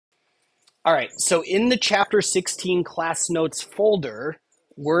All right, so in the Chapter 16 class notes folder,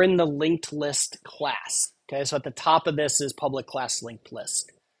 we're in the linked list class. Okay, so at the top of this is public class linked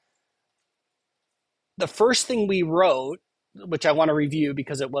list. The first thing we wrote, which I want to review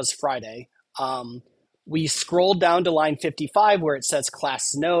because it was Friday, we scrolled down to line 55 where it says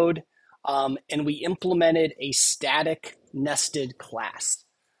class node, and we implemented a static nested class.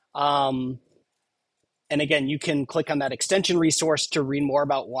 And again, you can click on that extension resource to read more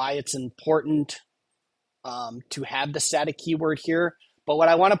about why it's important to have the static keyword here. But what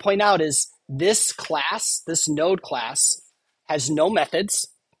I want to point out is this class, this node class, has no methods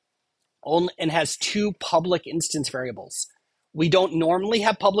and has two public instance variables. We don't normally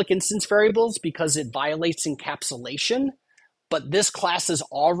have public instance variables because it violates encapsulation, but this class is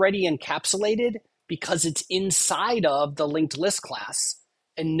already encapsulated because it's inside of the linked list class,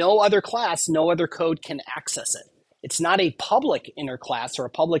 and no other class, no other code can access it. It's not a public inner class or a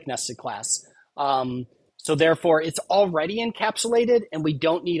public nested class. So therefore, it's already encapsulated, and we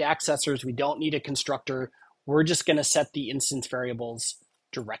don't need accessors. We don't need a constructor. We're just going to set the instance variables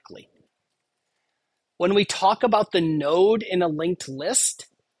directly. When we talk about the node in a linked list,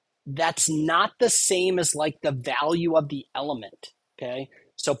 that's not the same as like the value of the element, okay?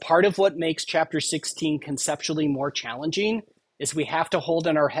 So part of what makes Chapter 16 conceptually more challenging is we have to hold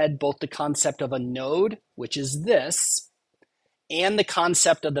in our head both the concept of a node, which is this, and the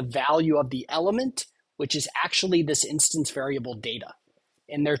concept of the value of the element, which is actually this instance variable data.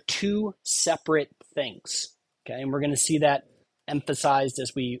 And they're two separate things, okay? And we're going to see that emphasized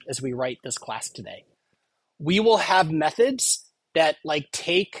as we write this class today. We will have methods that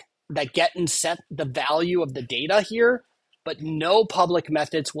get and set the value of the data here, but no public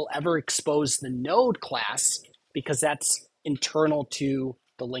methods will ever expose the node class because that's internal to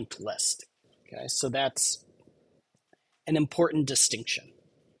the linked list. Okay, so that's an important distinction.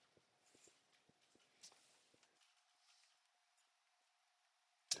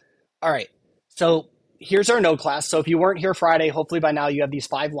 All right, so here's our node class. So if you weren't here Friday, hopefully by now you have these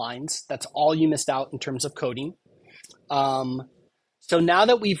 5 lines. That's all you missed out in terms of coding. So now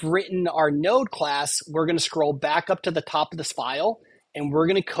that we've written our node class, we're going to scroll back up to the top of this file, and we're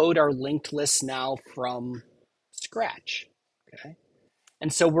going to code our linked list now from scratch. Okay,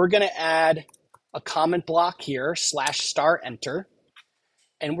 and so we're going to add a comment block here, /*enter,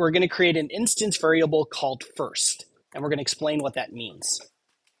 and we're going to create an instance variable called first, and we're going to explain what that means.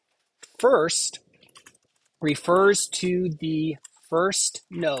 First refers to the first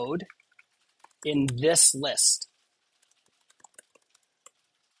node in this list.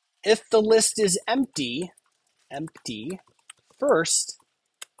 If the list is empty, first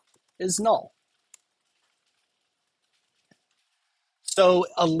is null. So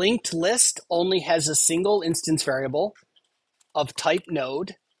a linked list only has a single instance variable of type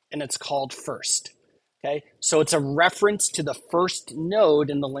node, and it's called first. Okay, so it's a reference to the first node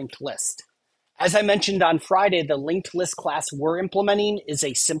in the linked list. As I mentioned on Friday, the linked list class we're implementing is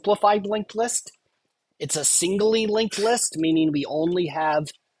a simplified linked list. It's a singly linked list, meaning we only have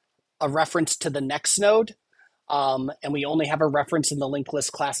a reference to the next node, and we only have a reference in the linked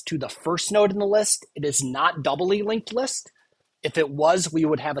list class to the first node in the list. It is not doubly linked list. If it was, we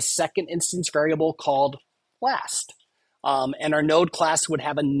would have a second instance variable called last. And our node class would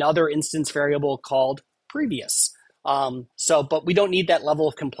have another instance variable called previous. But we don't need that level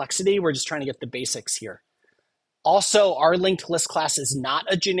of complexity. We're just trying to get the basics here. Also, our linked list class is not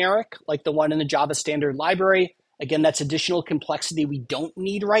a generic like the one in the Java standard library. Again, that's additional complexity we don't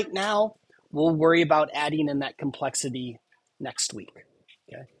need right now. We'll worry about adding in that complexity next week.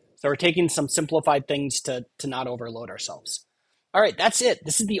 Okay, so we're taking some simplified things to not overload ourselves. All right, that's it.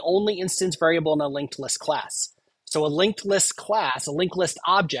 This is the only instance variable in a linked list class. So a linked list class, a linked list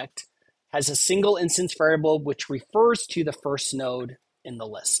object, has a single instance variable which refers to the first node in the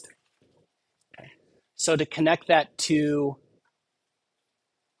list. Okay. So to connect that to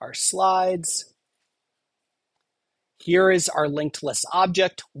our slides, here is our linked list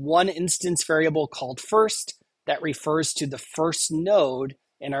object, one instance variable called first that refers to the first node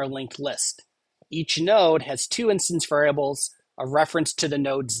in our linked list. Each node has two instance variables, a reference to the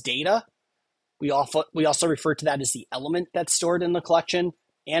node's data. We also refer to that as the element that's stored in the collection,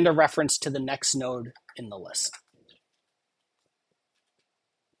 and a reference to the next node in the list.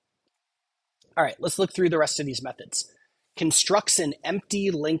 All right, let's look through the rest of these methods. Constructs an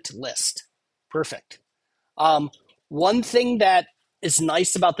empty linked list. Perfect. One thing that is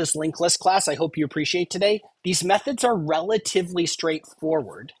nice about this linked list class, I hope you appreciate today, these methods are relatively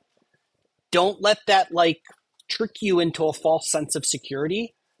straightforward. Don't let that trick you into a false sense of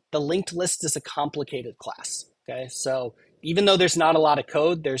security. The linked list is a complicated class. Okay, so Even though there's not a lot of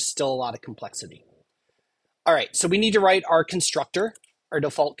code, there's still a lot of complexity. All right, so we need to write our constructor, our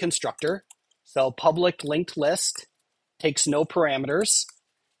default constructor. So public linked list takes no parameters,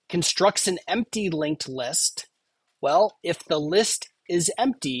 constructs an empty linked list. Well, if the list is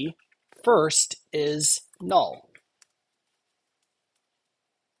empty, first is null.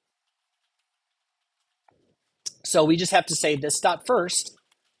 So we just have to say this dot first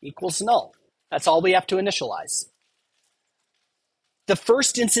equals null. That's all we have to initialize. The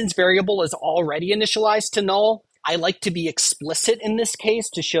first instance variable is already initialized to null. I like to be explicit in this case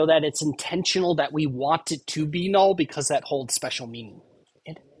to show that it's intentional that we want it to be null because that holds special meaning.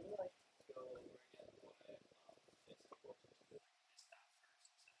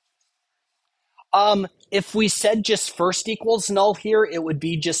 If we said just first equals null here, it would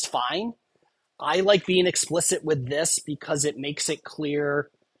be just fine. I like being explicit with this because it makes it clear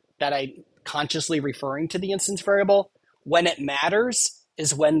that I'm consciously referring to the instance variable. When it matters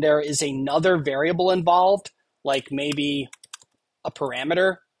is when there is another variable involved, like maybe a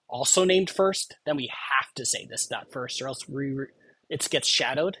parameter also named first, then we have to say this dot first or else it gets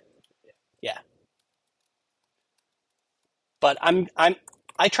shadowed. Yeah. But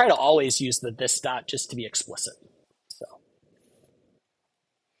I try to always use the this dot just to be explicit. So,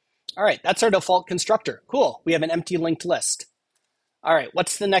 all right, that's our default constructor. Cool. We have an empty linked list. All right,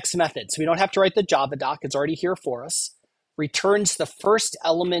 what's the next method? So we don't have to write the Java doc. It's already here for us. Returns the first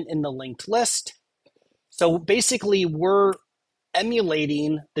element in the linked list. So basically, we're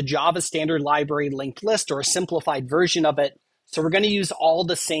emulating the Java standard library linked list or a simplified version of it. So we're going to use all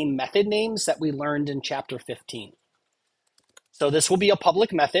the same method names that we learned in chapter 15. So this will be a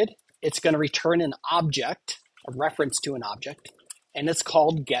public method. It's going to return an object, a reference to an object, and it's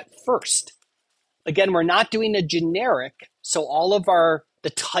called getFirst. Again, we're not doing a generic, so all of the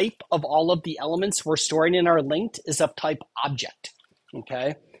type of all of the elements we're storing in our linked is of type object,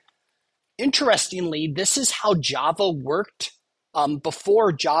 okay? Interestingly, this is how Java worked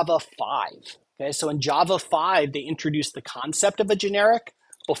before Java 5, okay? So in Java 5, they introduced the concept of a generic.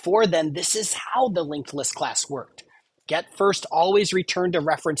 Before then, this is how the linked list class worked. GetFirst always returned a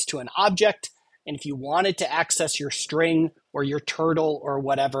reference to an object, and if you wanted to access your string or your turtle or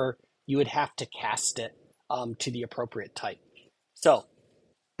whatever, you would have to cast it to the appropriate type. So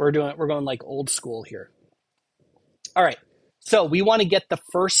we're going like old school here. All right, so we want to get the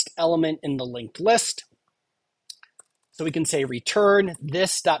first element in the linked list. So we can say return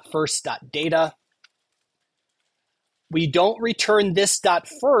this.first.data. We don't return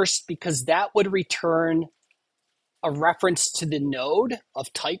this.first because that would return a reference to the node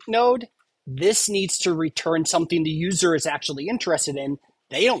of type node. This needs to return something the user is actually interested in.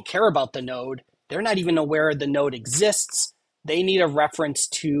 They don't care about the node. They're not even aware the node exists. They need a reference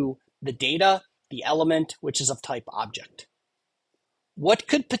to the data, the element, which is of type object. What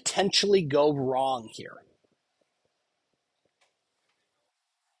could potentially go wrong here?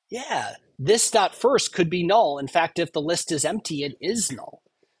 Yeah, this dot first could be null. In fact, if the list is empty, it is null.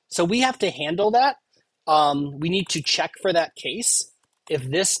 So we have to handle that. We need to check for that case. If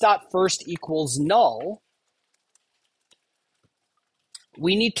this dot first equals null,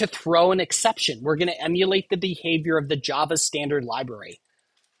 we need to throw an exception. We're going to emulate the behavior of the Java standard library.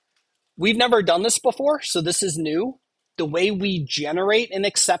 We've never done this before, so this is new. The way we generate an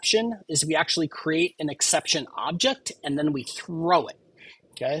exception is we actually create an exception object and then we throw it.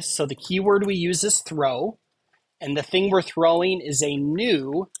 Okay, so the keyword we use is throw, and the thing we're throwing is a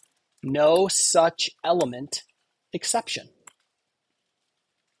new no such element exception.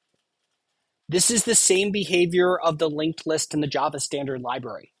 This is the same behavior of the linked list in the Java standard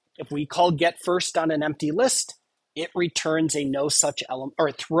library. If we call getFirst on an empty list, it returns a no such element, or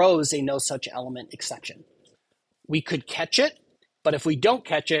it throws a no such element exception. We could catch it, but if we don't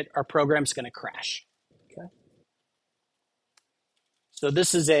catch it, our program's going to crash. Okay. So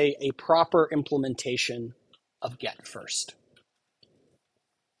this is a proper implementation of getFirst.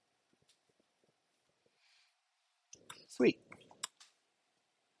 Sweet.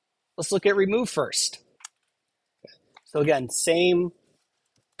 Let's look at remove first. So again, same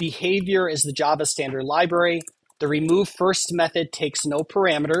behavior as the Java standard library. The remove first method takes no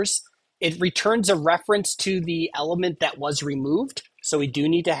parameters. It returns a reference to the element that was removed. So we do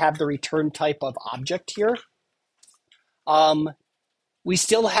need to have the return type of object here. We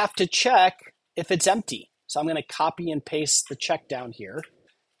still have to check if it's empty. So I'm going to copy and paste the check down here.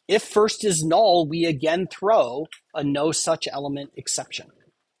 If first is null, we again throw a no such element exception.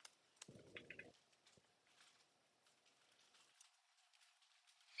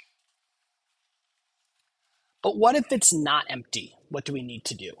 But what if it's not empty? What do we need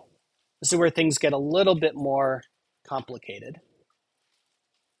to do? This is where things get a little bit more complicated.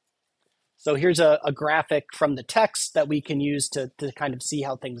 So here's a graphic from the text that we can use to kind of see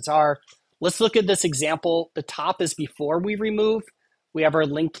how things are. Let's look at this example. The top is before we remove. We have our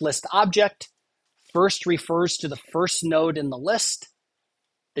linked list object. First refers to the first node in the list.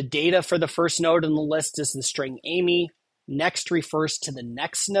 The data for the first node in the list is the string Amy. Next refers to the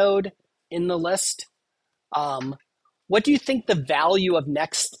next node in the list. What do you think the value of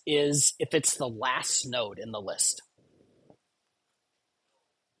next is if it's the last node in the list?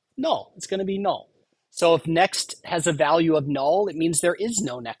 Null. It's going to be null. So if next has a value of null, it means there is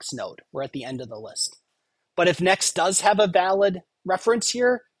no next node. We're at the end of the list. But if next does have a valid reference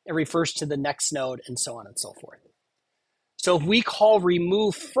here, it refers to the next node and so on and so forth. So if we call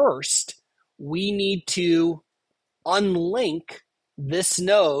remove first, we need to unlink this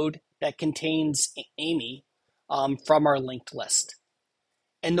node that contains Amy from our linked list.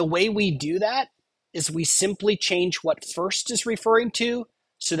 And the way we do that is we simply change what first is referring to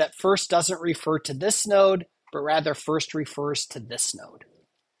so that first doesn't refer to this node, but rather first refers to this node.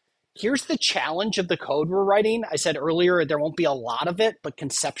 Here's the challenge of the code we're writing. I said earlier there won't be a lot of it, but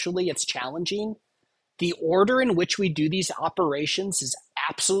conceptually it's challenging. The order in which we do these operations is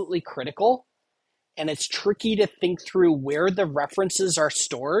absolutely critical, and it's tricky to think through where the references are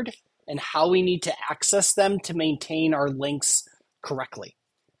stored and how we need to access them to maintain our links correctly.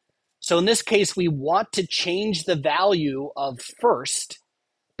 So in this case, we want to change the value of first,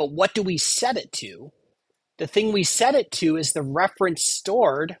 but what do we set it to? The thing we set it to is the reference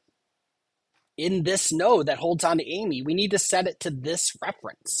stored in this node that holds on to Amy. We need to set it to this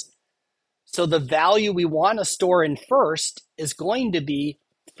reference. So the value we want to store in first is going to be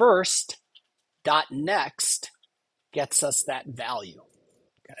first.next gets us that value.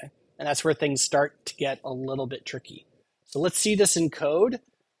 Okay, and that's where things start to get a little bit tricky. So let's see this in code,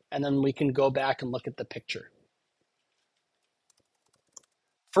 and then we can go back and look at the picture.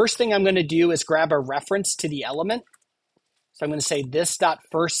 First thing I'm going to do is grab a reference to the element. So I'm going to say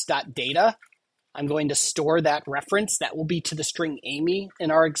this.first.data. I'm going to store that reference. That will be to the string Amy in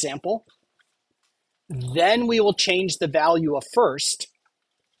our example. Then we will change the value of first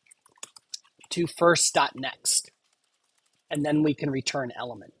to first.next. And then we can return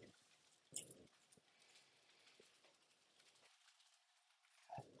element.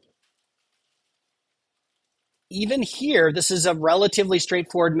 Even here, this is a relatively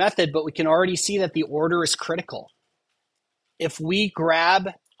straightforward method, but we can already see that the order is critical. If we grab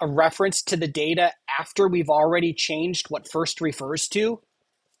a reference to the data after we've already changed what first refers to,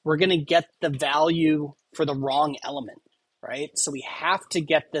 we're going to get the value for the wrong element, right? So we have to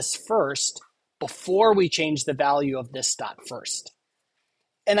get this first before we change the value of this dot first.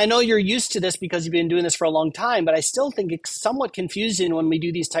 And I know you're used to this because you've been doing this for a long time, but I still think it's somewhat confusing when we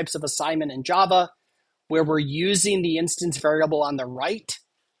do these types of assignment in Java, where we're using the instance variable on the right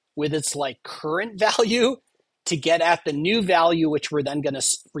with its like current value to get at the new value, which we're then going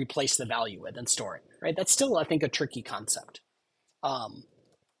to replace the value with and store it, right? That's still, I think, a tricky concept.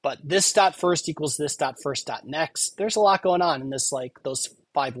 But this dot first equals this dot first dot next. There's a lot going on in this, like those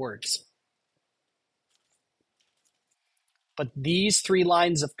 5 words. But these 3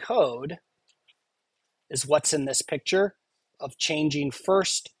 lines of code is what's in this picture of changing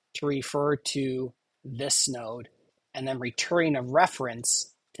first to refer to this node and then returning a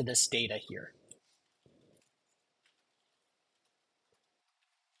reference to this data here.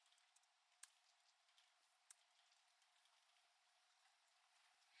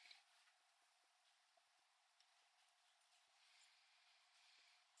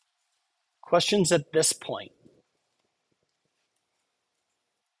 Questions at this point?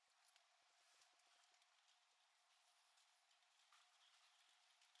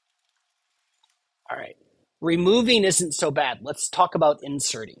 All right. Removing isn't so bad. Let's talk about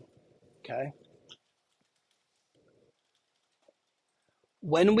inserting. Okay.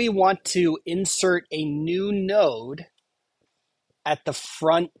 When we want to insert a new node at the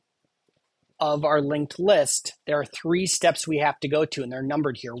front of our linked list, there are 3 steps we have to go to, and they're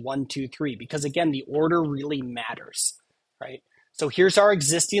numbered here, 1, 2, 3, because again, the order really matters, right? So here's our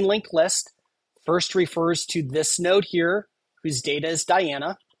existing linked list. First refers to this node here, whose data is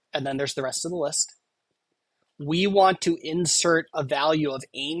Diana, and then there's the rest of the list. We want to insert a value of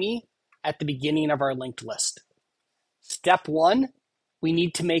Amy at the beginning of our linked list. Step 1, we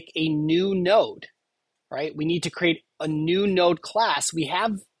need to make a new node, right? We need to create a new node class. We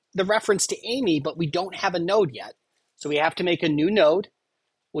have the reference to Amy, but we don't have a node yet. So we have to make a new node.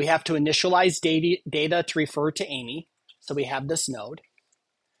 We have to initialize data to refer to Amy. So we have this node.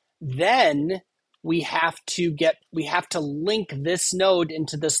 Then we have to link this node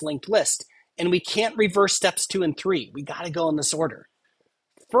into this linked list. And we can't reverse steps 2 and 3. We got to go in this order.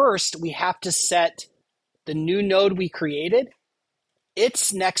 First, we have to set the new node we created.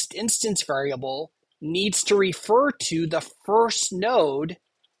 Its next instance variable needs to refer to the first node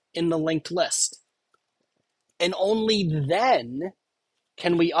in the linked list. And only then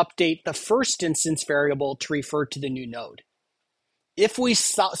can we update the first instance variable to refer to the new node. If we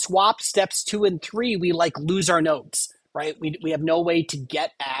swap steps 2 and 3, we lose our nodes, right? We have no way to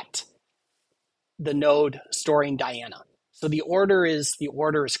get at the node storing Diana. So the order is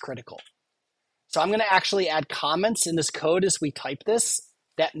critical. So I'm going to actually add comments in this code as we type this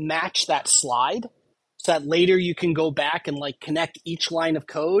that match that slide, so that later you can go back and connect each line of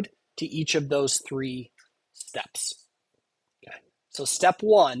code to each of those 3 steps. Okay. So step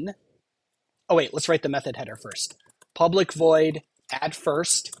 1, oh wait, let's write the method header first. Public void add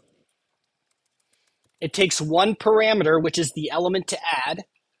first. It takes one parameter, which is the element to add.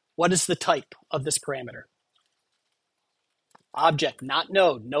 What is the type of this parameter? Object, not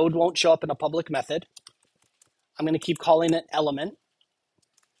node. Node won't show up in a public method. I'm going to keep calling it element.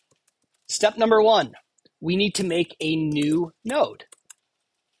 Step number 1, we need to make a new node.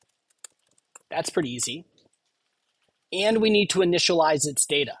 That's pretty easy. And we need to initialize its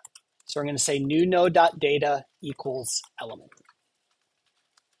data. So we're going to say new node.data equals element.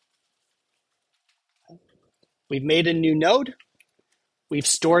 We've made a new node. We've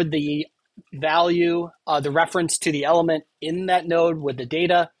stored the value, the reference to the element in that node with the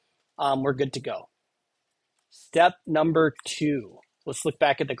data. We're good to go. Step number 2, let's look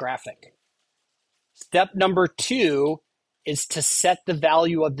back at the graphic. Step number 2 is to set the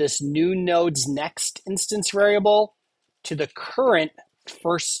value of this new node's next instance variable to the current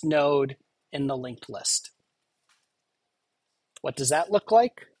first node in the linked list. What does that look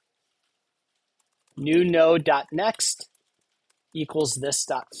like? New node.next equals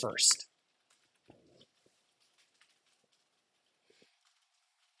this.first.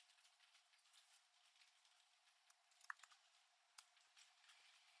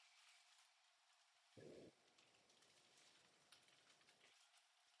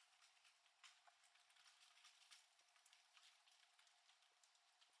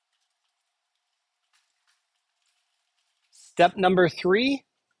 Step number 3,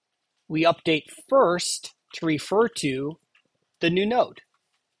 we update first to refer to the new node.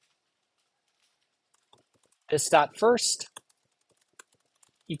 This.first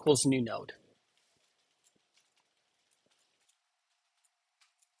equals new node.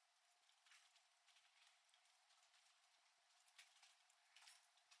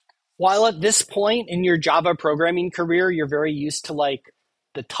 While at this point in your Java programming career, you're very used to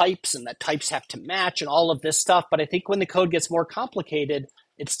the types and that types have to match and all of this stuff. But I think when the code gets more complicated,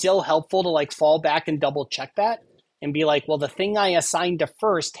 it's still helpful to fall back and double check that and be well, the thing I assigned to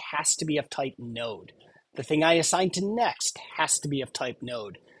first has to be of type node. The thing I assigned to next has to be of type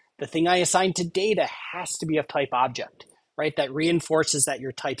node. The thing I assigned to data has to be of type object, right? That reinforces that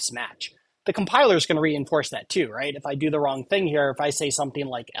your types match. The compiler is going to reinforce that too, right? If I do the wrong thing here, if I say something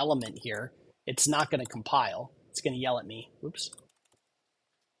like element here, it's not going to compile. It's going to yell at me. Oops.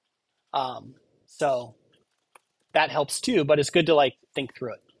 So that helps too, but it's good to think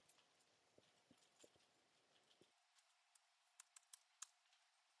through it.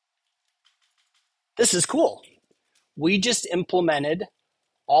 This is cool. We just implemented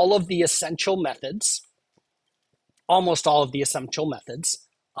all of the essential methods, almost all of the essential methods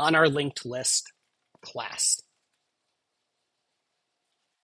on our linked list class.